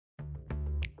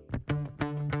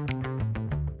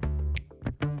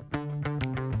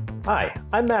Hi,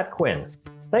 I'm Matt Quinn.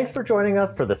 Thanks for joining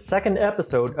us for the second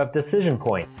episode of Decision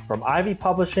Point from Ivey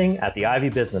Publishing at the Ivey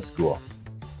Business School.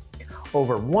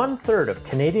 Over 1/3 of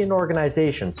Canadian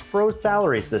organizations froze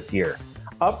salaries this year,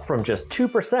 up from just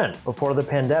 2% before the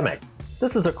pandemic.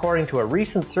 This is according to a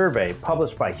recent survey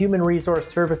published by human resource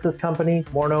services company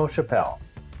Morneau Shepell.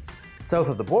 South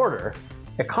of the border,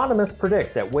 economists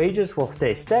predict that wages will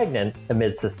stay stagnant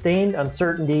amid sustained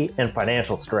uncertainty and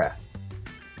financial stress.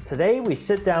 Today, we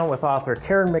sit down with author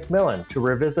Karen McMillan to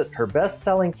revisit her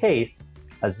best-selling case,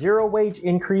 A Zero Wage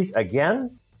Increase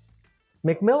Again?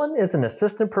 McMillan is an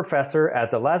assistant professor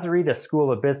at the Lazaridis School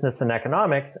of Business and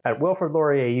Economics at Wilfrid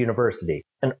Laurier University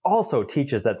and also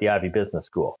teaches at the Ivey Business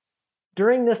School.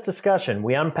 During this discussion,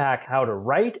 we unpack how to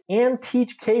write and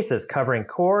teach cases covering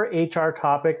core HR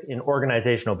topics in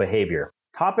organizational behavior.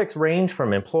 Topics range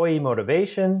from employee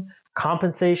motivation,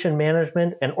 compensation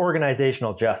management, and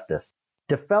organizational justice.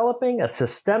 Developing a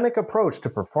systemic approach to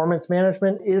performance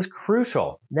management is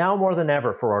crucial, now more than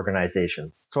ever for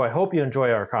organizations. So I hope you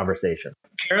enjoy our conversation.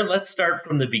 Karen, let's start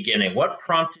from the beginning. What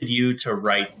prompted you to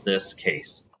write this case?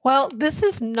 Well, this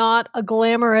is not a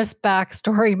glamorous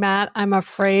backstory, Matt, I'm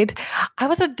afraid. I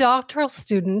was a doctoral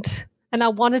student and I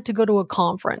wanted to go to a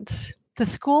conference. The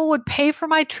school would pay for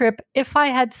my trip if I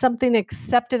had something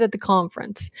accepted at the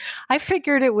conference. I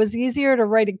figured it was easier to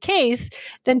write a case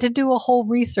than to do a whole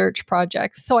research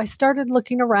project. So I started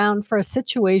looking around for a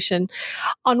situation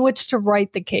on which to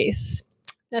write the case.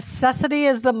 Necessity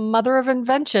is the mother of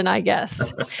invention, I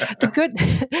guess. The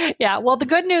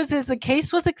good news is the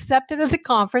case was accepted at the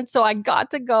conference, so I got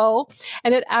to go,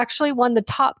 and it actually won the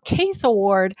top case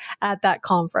award at that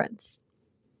conference.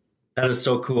 That is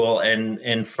so cool.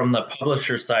 And from the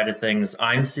publisher side of things,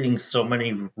 I'm seeing so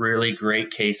many really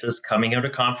great cases coming out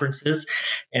of conferences.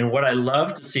 And what I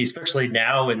love to see, especially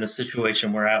now in the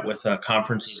situation we're at with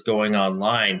conferences going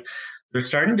online, they're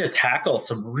starting to tackle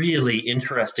some really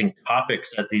interesting topics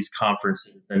at these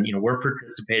conferences. And, we're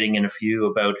participating in a few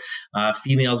about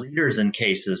female leaders in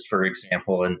cases, for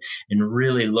example, and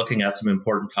really looking at some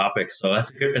important topics. So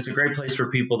it's a great place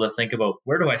for people to think about,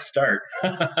 where do I start?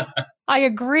 I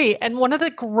agree. And one of the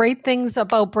great things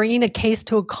about bringing a case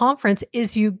to a conference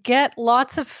is you get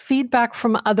lots of feedback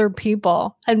from other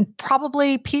people, and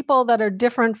probably people that are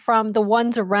different from the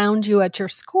ones around you at your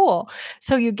school.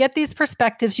 So you get these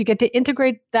perspectives, you get to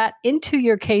integrate that into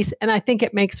your case, and I think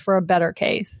it makes for a better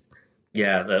case.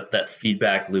 Yeah, that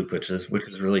feedback loop, which is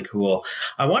really cool.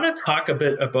 I want to talk a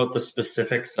bit about the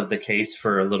specifics of the case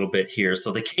for a little bit here.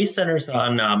 So the case centers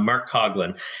on Mark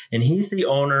Coughlin, and he's the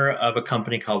owner of a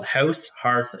company called House,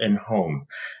 Hearth, and Home.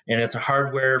 And it's a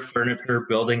hardware, furniture,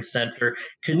 building center.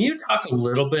 Can you talk a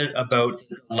little bit about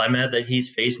the dilemma that he's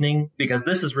facing? Because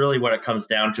this is really what it comes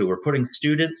down to. We're putting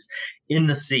students in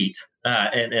the seat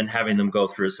and having them go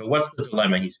through. So what's the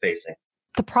dilemma he's facing?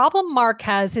 The problem Mark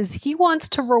has is he wants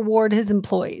to reward his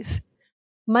employees.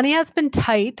 Money has been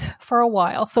tight for a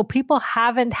while, so people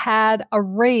haven't had a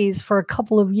raise for a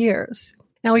couple of years.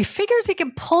 Now he figures he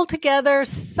can pull together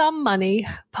some money,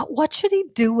 but what should he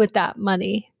do with that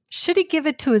money? Should he give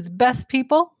it to his best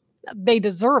people? They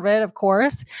deserve it, of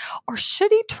course. Or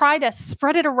should he try to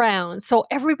spread it around so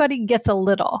everybody gets a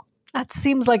little? That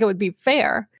seems like it would be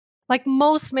fair. Like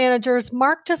most managers,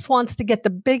 Mark just wants to get the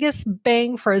biggest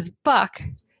bang for his buck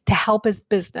to help his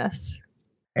business.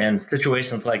 And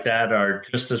situations like that are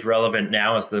just as relevant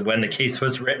now as when the case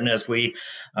was written, as we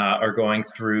are going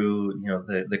through,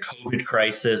 the COVID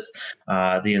crisis,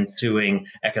 the ensuing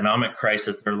economic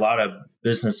crisis. There are a lot of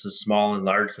businesses, small and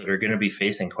large, that are going to be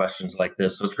facing questions like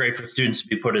this. So it's great for students to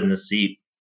be put in the seat.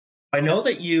 I know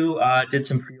that you did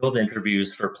some field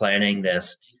interviews for planning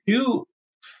this. Did you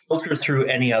filter through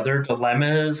any other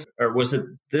dilemmas, or was it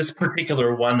this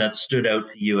particular one that stood out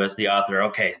to you as the author?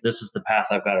 Okay, this is the path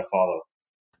I've got to follow.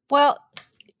 Well,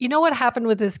 you know what happened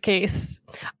with this case?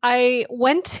 I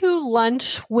went to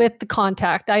lunch with the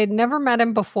contact. I had never met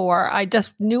him before. I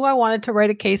just knew I wanted to write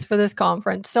a case for this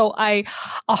conference. So I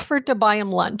offered to buy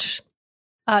him lunch.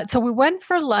 So we went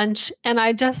for lunch and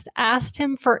I just asked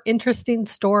him for interesting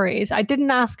stories. I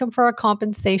didn't ask him for a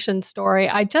compensation story.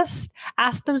 I just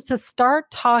asked him to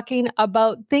start talking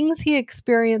about things he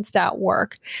experienced at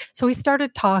work. So he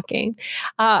started talking.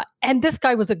 And this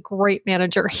guy was a great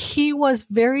manager. He was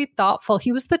very thoughtful.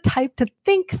 He was the type to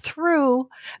think through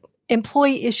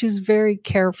employee issues very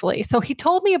carefully. So he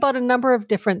told me about a number of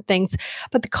different things,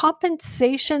 but the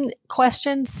compensation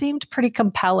question seemed pretty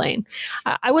compelling.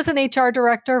 I was an HR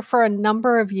director for a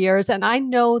number of years, and I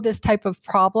know this type of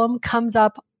problem comes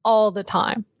up all the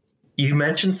time. You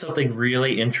mentioned something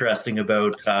really interesting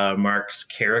about Mark's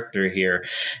character here,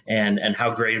 and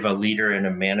how great of a leader and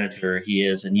a manager he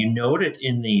is. And you noted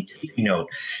in the teaching note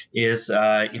is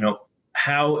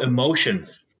how emotions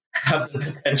have the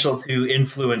potential to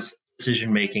influence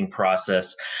decision making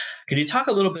process. Can you talk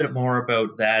a little bit more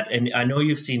about that? And I know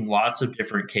you've seen lots of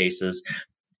different cases.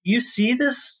 Do you see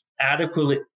this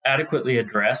adequately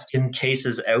addressed in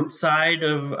cases outside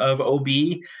of OB?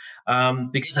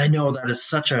 Because I know that it's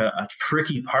such a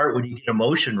tricky part when you get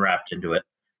emotion wrapped into it.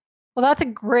 Well, that's a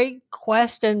great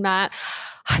question, Matt.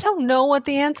 I don't know what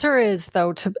the answer is,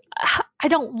 though. I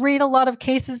don't read a lot of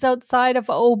cases outside of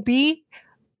OB.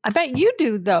 I bet you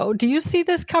do, though. Do you see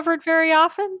this covered very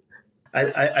often?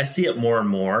 I see it more and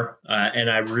more, and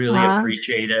I really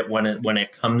appreciate it when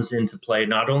it comes into play,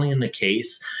 not only in the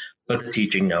case, but the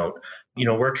teaching note.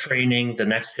 We're training the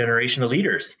next generation of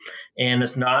leaders, and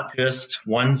it's not just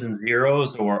ones and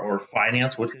zeros or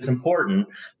finance, which is important,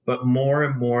 but more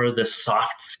and more the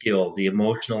soft skill, the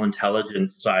emotional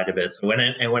intelligence side of it. So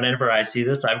whenever I see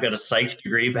this, I've got a psych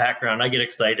degree background. I get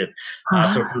excited.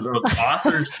 So for those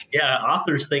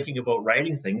authors thinking about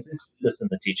writing things, it's just in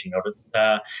the teaching note.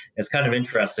 It's kind of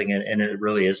interesting, and it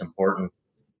really is important.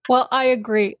 Well, I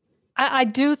agree. I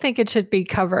do think it should be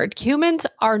covered. Humans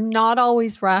are not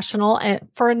always rational, and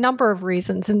for a number of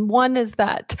reasons. And one is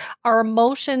that our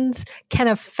emotions can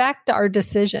affect our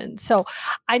decisions. So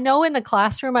I know in the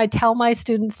classroom, I tell my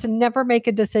students to never make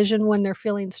a decision when they're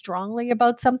feeling strongly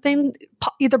about something,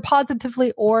 either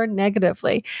positively or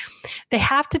negatively. They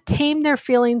have to tame their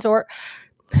feelings or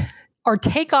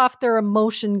take off their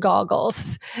emotion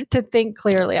goggles to think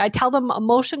clearly. I tell them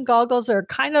emotion goggles are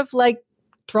kind of like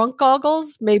drunk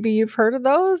goggles. Maybe you've heard of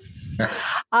those.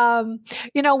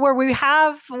 Where we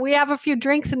have a few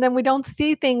drinks and then we don't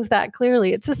see things that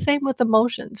clearly. It's the same with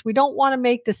emotions. We don't want to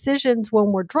make decisions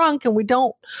when we're drunk, and we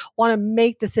don't want to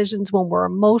make decisions when we're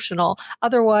emotional.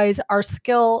 Otherwise, our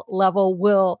skill level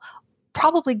will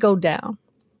probably go down.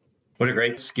 What a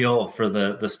great skill for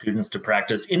the students to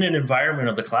practice in an environment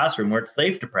of the classroom where it's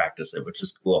safe to practice it, which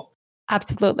is cool.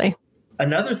 Absolutely.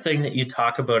 Another thing that you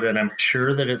talk about, and I'm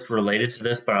sure that it's related to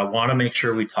this, but I want to make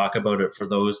sure we talk about it for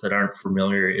those that aren't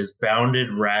familiar, is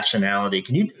bounded rationality.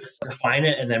 Can you define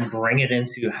it and then bring it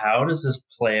into how does this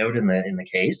play out in the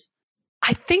case?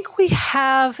 I think we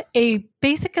have a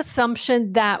basic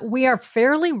assumption that we are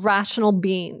fairly rational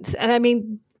beings. And I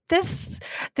mean, this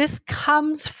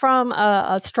comes from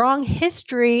a strong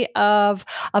history of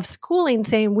schooling,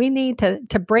 saying we need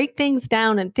to break things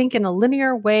down and think in a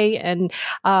linear way and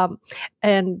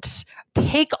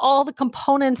take all the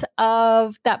components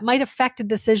of that might affect a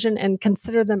decision and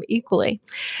consider them equally.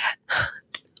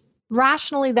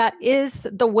 Rationally, that is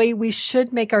the way we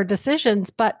should make our decisions,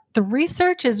 but the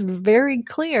research is very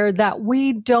clear that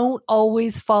we don't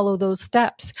always follow those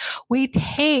steps. We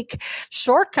take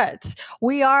shortcuts.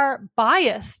 We are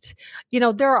biased.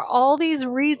 There are all these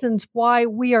reasons why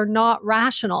we are not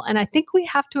rational. And I think we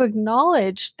have to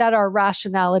acknowledge that our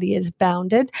rationality is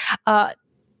bounded,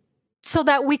 so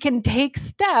that we can take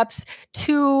steps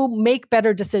to make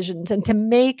better decisions and to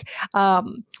make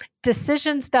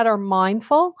decisions that are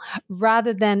mindful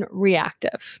rather than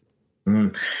reactive.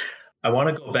 I want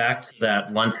to go back to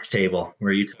that lunch table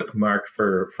where you took Mark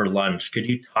for lunch. Could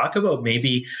you talk about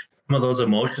maybe some of those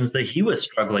emotions that he was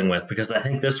struggling with? Because I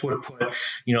think this would put,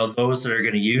 those that are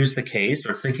going to use the case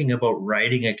or thinking about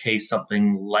writing a case,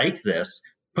 something like this,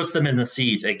 puts them in the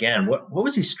seat again. What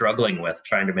was he struggling with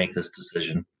trying to make this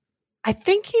decision? I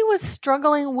think he was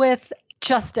struggling with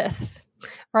justice,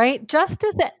 right?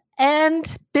 Justice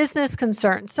and business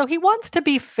concerns. So he wants to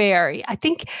be fair. I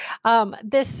think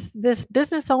this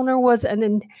business owner was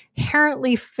an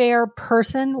inherently fair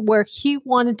person where he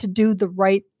wanted to do the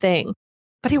right thing.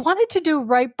 But he wanted to do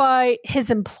right by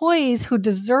his employees who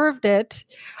deserved it.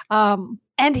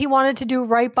 And he wanted to do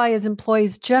right by his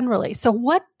employees generally. So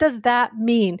what does that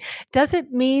mean? Does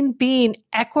it mean being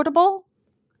equitable?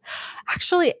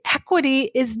 Actually, equity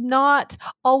is not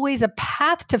always a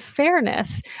path to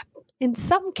fairness. In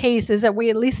some cases, that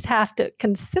we at least have to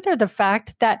consider the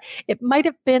fact that it might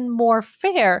have been more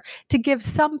fair to give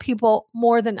some people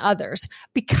more than others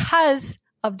because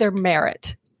of their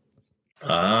merit.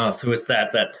 So it's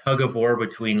that tug of war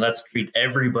between let's treat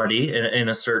everybody in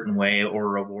a certain way or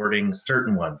rewarding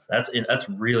certain ones. That's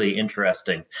really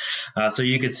interesting. So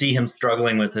you could see him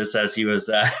struggling with it as he was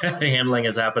handling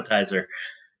his appetizer.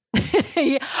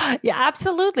 Yeah,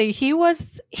 absolutely. He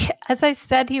was, as I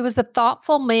said, he was a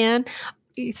thoughtful man.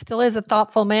 He still is a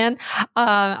thoughtful man,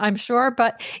 I'm sure,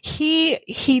 but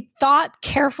he thought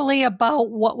carefully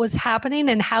about what was happening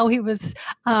and how he was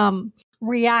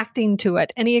reacting to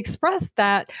it. And he expressed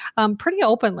that pretty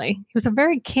openly. He was a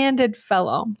very candid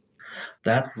fellow.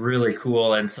 That's really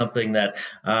cool, and something that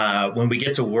when we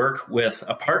get to work with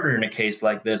a partner in a case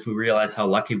like this, we realize how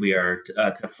lucky we are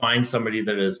to find somebody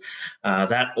that is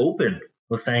that open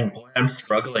with saying, "Boy, I'm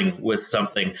struggling with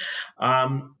something."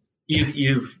 Have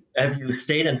you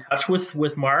stayed in touch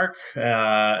with Mark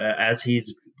as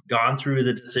he's gone through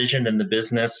the decision and the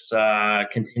business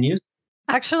continues?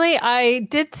 Actually, I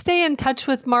did stay in touch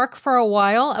with Mark for a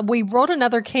while. We wrote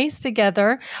another case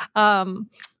together,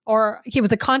 or he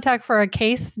was a contact for a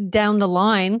case down the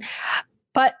line.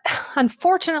 But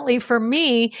unfortunately for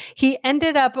me, he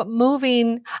ended up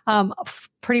moving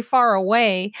pretty far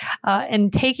away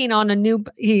and taking on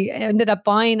he ended up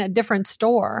buying a different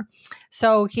store.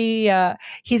 So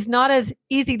he's not as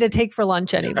easy to take for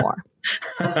lunch anymore.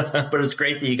 But it's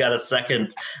great that you got a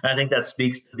second. I think that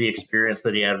speaks to the experience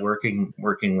that he had working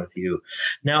with you.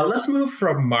 Now let's move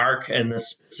from Mark and the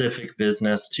specific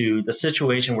business to the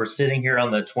situation. We're sitting here on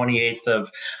the 28th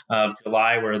of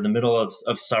July. We're in the middle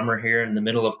of summer here, in the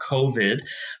middle of COVID.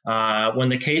 When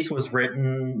the case was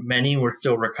written, many were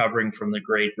still recovering from the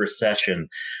Great Recession.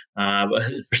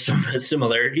 There's some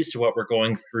similarities to what we're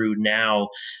going through now.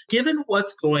 Given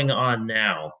what's going on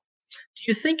now,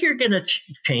 do you think you're going to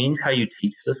change how you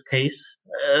teach this case?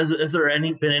 Has there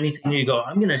been anything you go,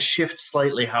 I'm going to shift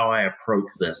slightly how I approach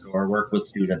this or work with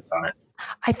students on it?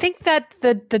 I think that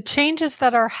the changes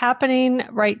that are happening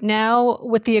right now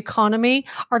with the economy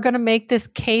are going to make this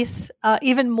case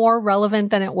even more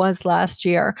relevant than it was last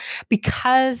year,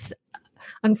 because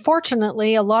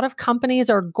unfortunately, a lot of companies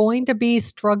are going to be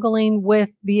struggling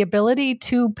with the ability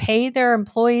to pay their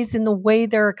employees in the way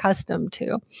they're accustomed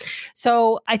to.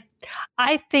 So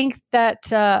I think that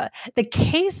the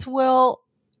case will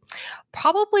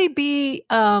probably be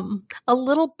a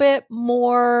little bit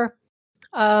more,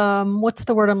 what's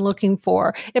the word I'm looking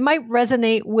for? It might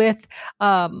resonate with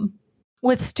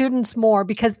students more,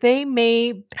 because they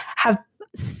may have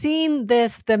seen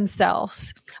this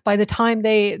themselves by the time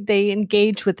they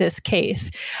engage with this case.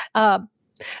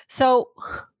 So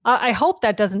I hope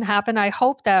that doesn't happen. I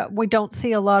hope that we don't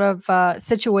see a lot of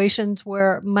situations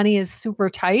where money is super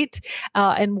tight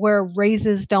and where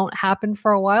raises don't happen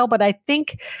for a while. But I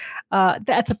think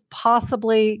that's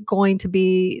possibly going to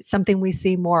be something we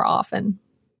see more often.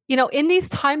 You know, in these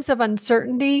times of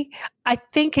uncertainty, I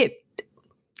think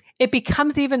it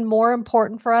becomes even more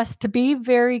important for us to be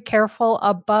very careful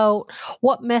about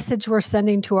what message we're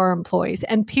sending to our employees.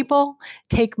 And people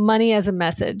take money as a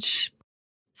message.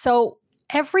 So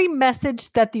every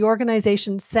message that the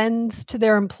organization sends to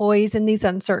their employees in these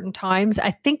uncertain times,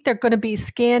 I think they're going to be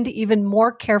scanned even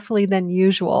more carefully than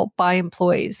usual by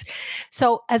employees.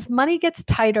 So as money gets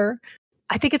tighter,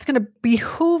 I think it's going to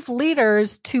behoove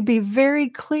leaders to be very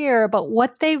clear about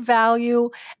what they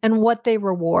value and what they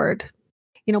reward.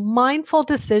 You know, mindful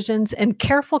decisions and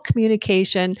careful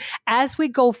communication as we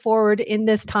go forward in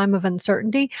this time of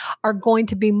uncertainty are going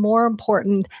to be more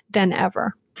important than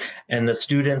ever. And the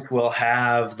students will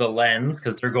have the lens,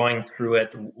 because they're going through it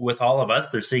with all of us.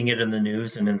 They're seeing it in the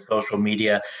news and in social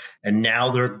media. And now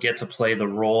they get to play the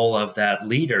role of that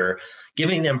leader,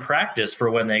 giving them practice for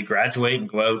when they graduate and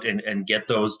go out and get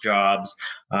those jobs,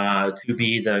 to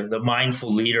be the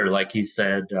mindful leader, like you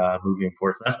said, moving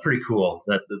forward. That's pretty cool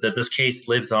that this case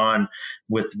lives on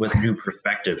with new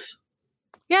perspectives.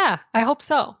 Yeah, I hope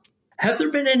so. Have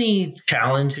there been any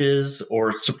challenges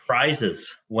or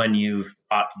surprises when you've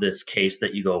taught this case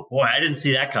that you go, boy, I didn't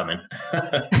see that coming?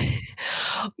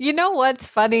 You know what's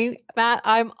funny, Matt?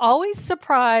 I'm always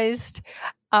surprised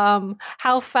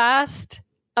how fast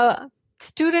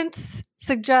students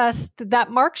suggest that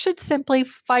Mark should simply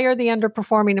fire the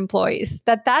underperforming employees,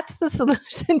 that's the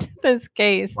solution to this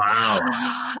case. Wow.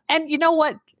 And you know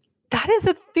what? That is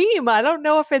a theme. I don't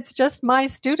know if it's just my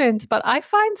students, but I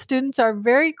find students are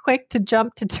very quick to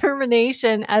jump to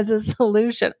termination as a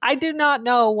solution. I do not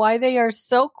know why they are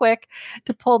so quick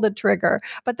to pull the trigger,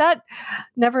 but that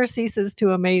never ceases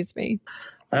to amaze me.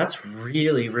 That's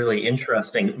really, really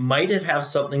interesting. Might it have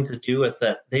something to do with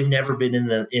that they've never been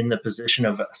in the position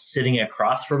of sitting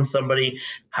across from somebody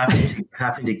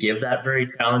having to give that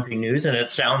very challenging news? And it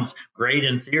sounds great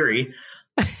in theory.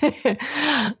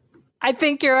 I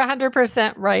think you're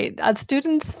 100% right.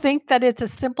 Students think that it's a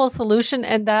simple solution,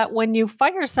 and that when you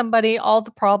fire somebody, all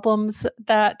the problems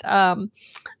that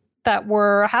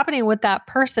were happening with that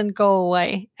person go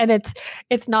away. And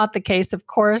it's not the case, of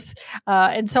course.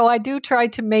 And so I do try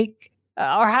to make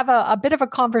or have a bit of a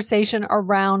conversation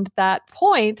around that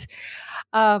point.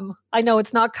 I know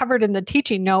it's not covered in the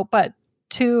teaching note, but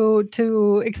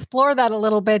to explore that a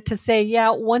little bit, to say, yeah,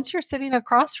 once you're sitting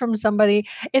across from somebody,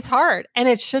 it's hard, and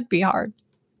it should be hard.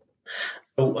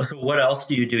 So what else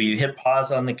do? You hit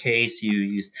pause on the case.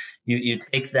 You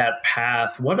take that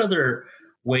path. What other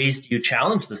ways do you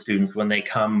challenge the students when they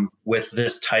come with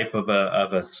this type of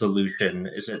a solution?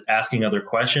 Is it asking other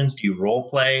questions? Do you role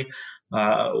play?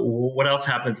 What else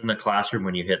happens in the classroom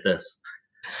when you hit this?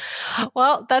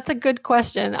 Well, that's a good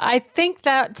question. I think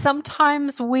that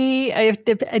sometimes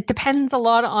it depends a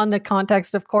lot on the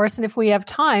context, of course, and if we have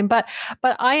time, but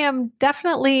I am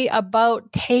definitely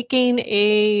about taking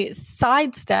a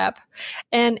sidestep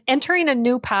and entering a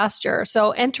new pasture.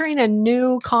 So entering a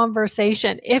new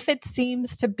conversation, if it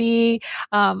seems to be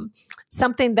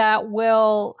something that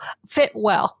will fit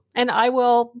well. And I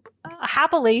will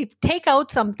happily take out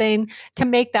something to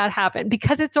make that happen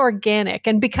because it's organic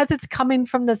and because it's coming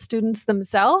from the students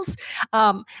themselves.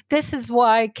 This is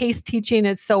why case teaching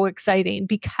is so exciting,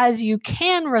 because you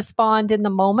can respond in the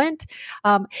moment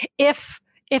if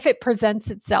it presents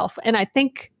itself. And I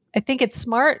think it's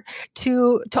smart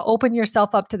to open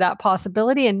yourself up to that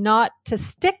possibility and not to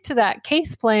stick to that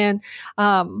case plan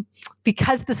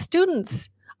because the students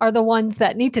are the ones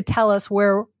that need to tell us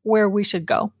where we should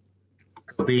go.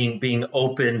 So being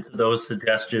open to those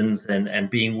suggestions and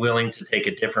being willing to take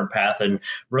a different path and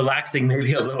relaxing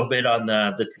maybe a little bit on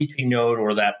the teaching note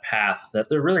or that path, that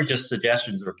they're really just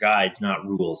suggestions or guides, not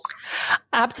rules.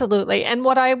 Absolutely. And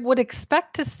what I would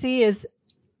expect to see is,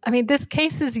 this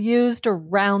case is used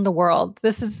around the world.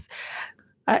 This is,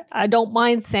 I don't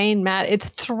mind saying, Matt, it's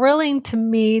thrilling to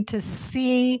me to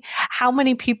see how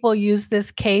many people use this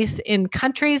case in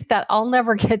countries that I'll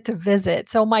never get to visit.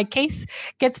 So my case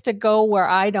gets to go where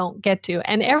I don't get to.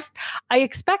 And I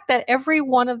expect that every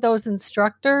one of those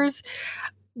instructors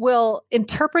will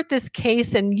interpret this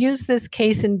case and use this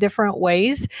case in different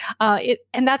ways.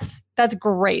 And that's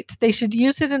great. They should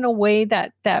use it in a way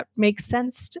that makes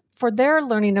sense for their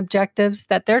learning objectives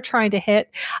that they're trying to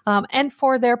hit, and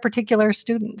for their particular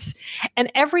students.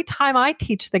 And every time I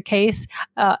teach the case,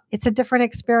 it's a different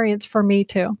experience for me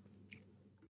too.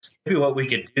 Maybe what we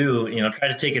could do, try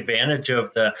to take advantage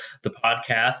of the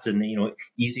podcast and,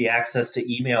 easy access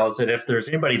to email, is that if there's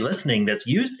anybody listening that's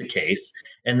used the case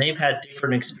and they've had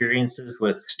different experiences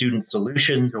with student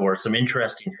solutions or some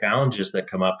interesting challenges that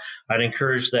come up, I'd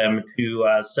encourage them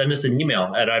to send us an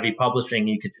email at Ivy Publishing.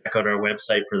 You can check out our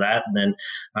website for that. And then,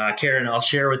 Karen, I'll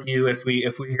share with you if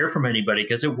we hear from anybody,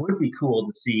 because it would be cool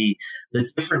to see the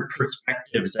different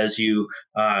perspectives as you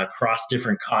cross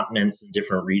different continents and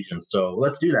different regions. So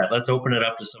let's do that. Let's open it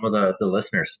up to some of the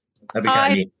listeners. That'd be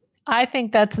kind of neat. I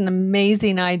think that's an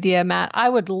amazing idea, Matt. I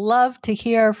would love to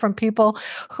hear from people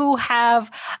who have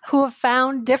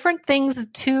found different things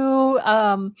to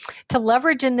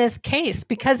leverage in this case,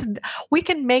 because we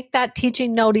can make that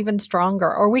teaching note even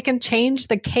stronger, or we can change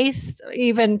the case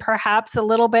even perhaps a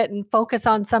little bit and focus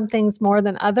on some things more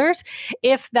than others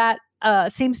if that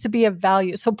seems to be of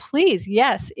value. So please,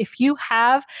 yes, if you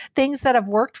have things that have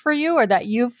worked for you or that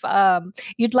you'd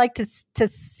like to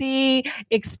see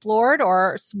explored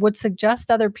or would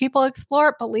suggest other people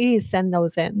explore, please send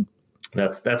those in.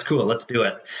 That's cool. Let's do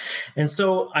it. And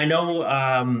so I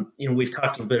know, we've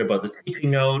talked a bit about the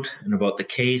teaching note and about the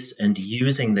case and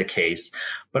using the case,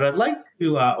 but I'd like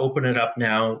to open it up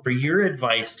now for your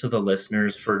advice to the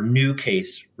listeners for new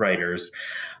case writers.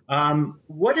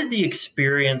 What is the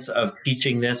experience of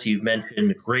teaching this? You've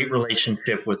mentioned a great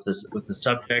relationship with the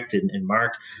subject and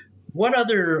Mark. What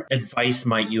other advice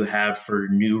might you have for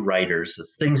new writers,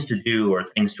 things to do or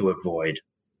things to avoid?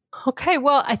 Okay,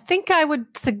 well, I think I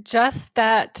would suggest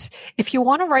that if you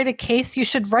want to write a case, you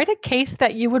should write a case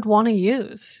that you would want to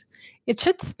use. It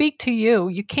should speak to you.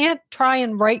 You can't try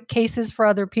and write cases for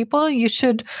other people. You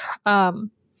should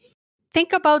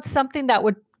think about something that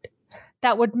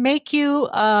would make you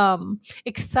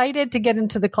excited to get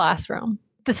into the classroom.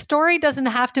 The story doesn't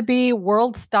have to be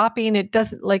world stopping. It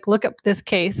doesn't look at this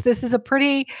case. This is a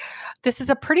pretty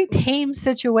tame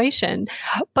situation,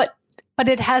 but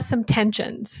it has some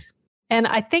tensions. And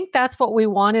I think that's what we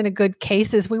want in a good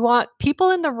case is we want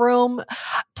people in the room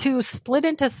to split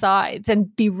into sides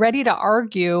and be ready to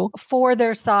argue for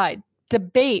their side.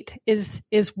 Debate is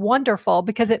wonderful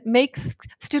because it makes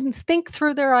students think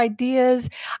through their ideas.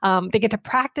 They get to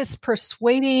practice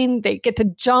persuading. They get to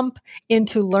jump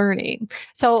into learning.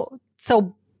 So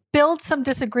build some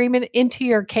disagreement into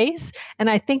your case,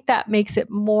 and I think that makes it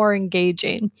more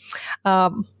engaging.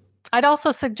 I'd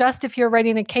also suggest if you're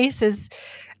writing a case is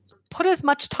put as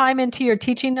much time into your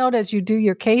teaching note as you do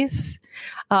your case.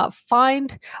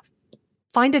 Find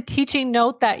a teaching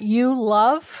note that you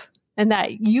love and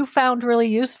that you found really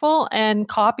useful, and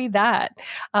copy that.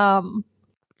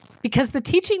 Because the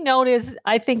teaching note is,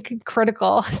 I think,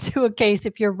 critical to a case.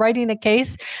 If you're writing a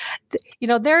case,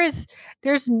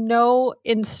 there's no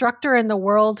instructor in the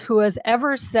world who has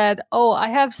ever said, "Oh, I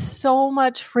have so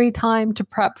much free time to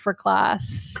prep for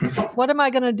class. What am I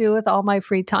going to do with all my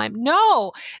free time?"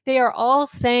 No, they are all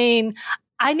saying,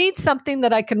 "I need something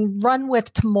that I can run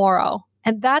with tomorrow."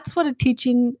 And that's what a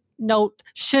teaching note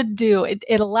should do.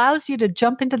 It allows you to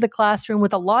jump into the classroom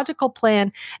with a logical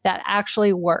plan that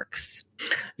actually works.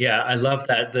 Yeah, I love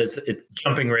that. It's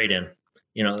jumping right in.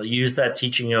 Use that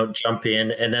teaching note, jump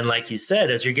in. And then, like you said,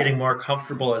 as you're getting more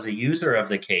comfortable as a user of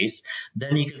the case,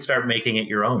 then you can start making it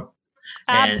your own.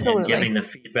 And giving the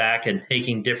feedback and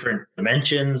taking different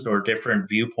dimensions or different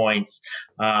viewpoints.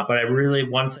 But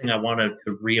one thing I wanted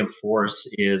to reinforce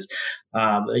is,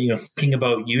 thinking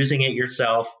about using it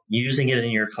yourself, using it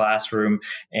in your classroom.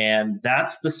 And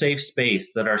that's the safe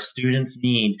space that our students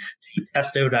need to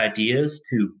test out ideas,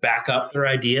 to back up their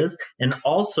ideas, and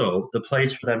also the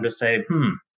place for them to say,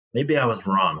 maybe I was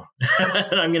wrong.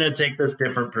 I'm going to take this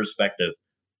different perspective.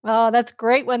 Oh, that's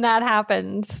great when that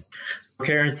happens.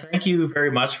 Karen, thank you very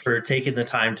much for taking the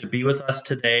time to be with us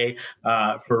today,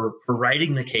 for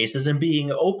writing the cases and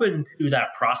being open to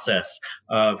that process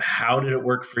of how did it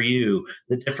work for you,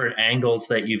 the different angles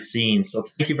that you've seen. So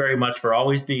thank you very much for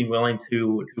always being willing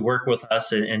to work with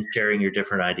us and sharing your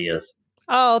different ideas.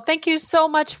 Oh, thank you so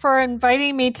much for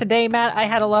inviting me today, Matt. I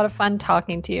had a lot of fun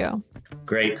talking to you.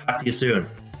 Great. Talk to you soon.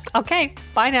 Okay.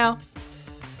 Bye now.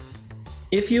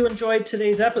 If you enjoyed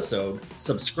today's episode,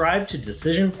 subscribe to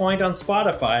Decision Point on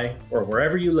Spotify or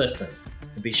wherever you listen.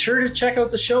 And be sure to check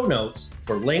out the show notes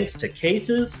for links to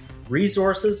cases,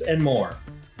 resources, and more.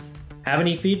 Have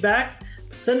any feedback?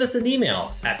 Send us an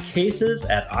email at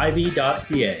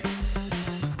cases@ivy.ca.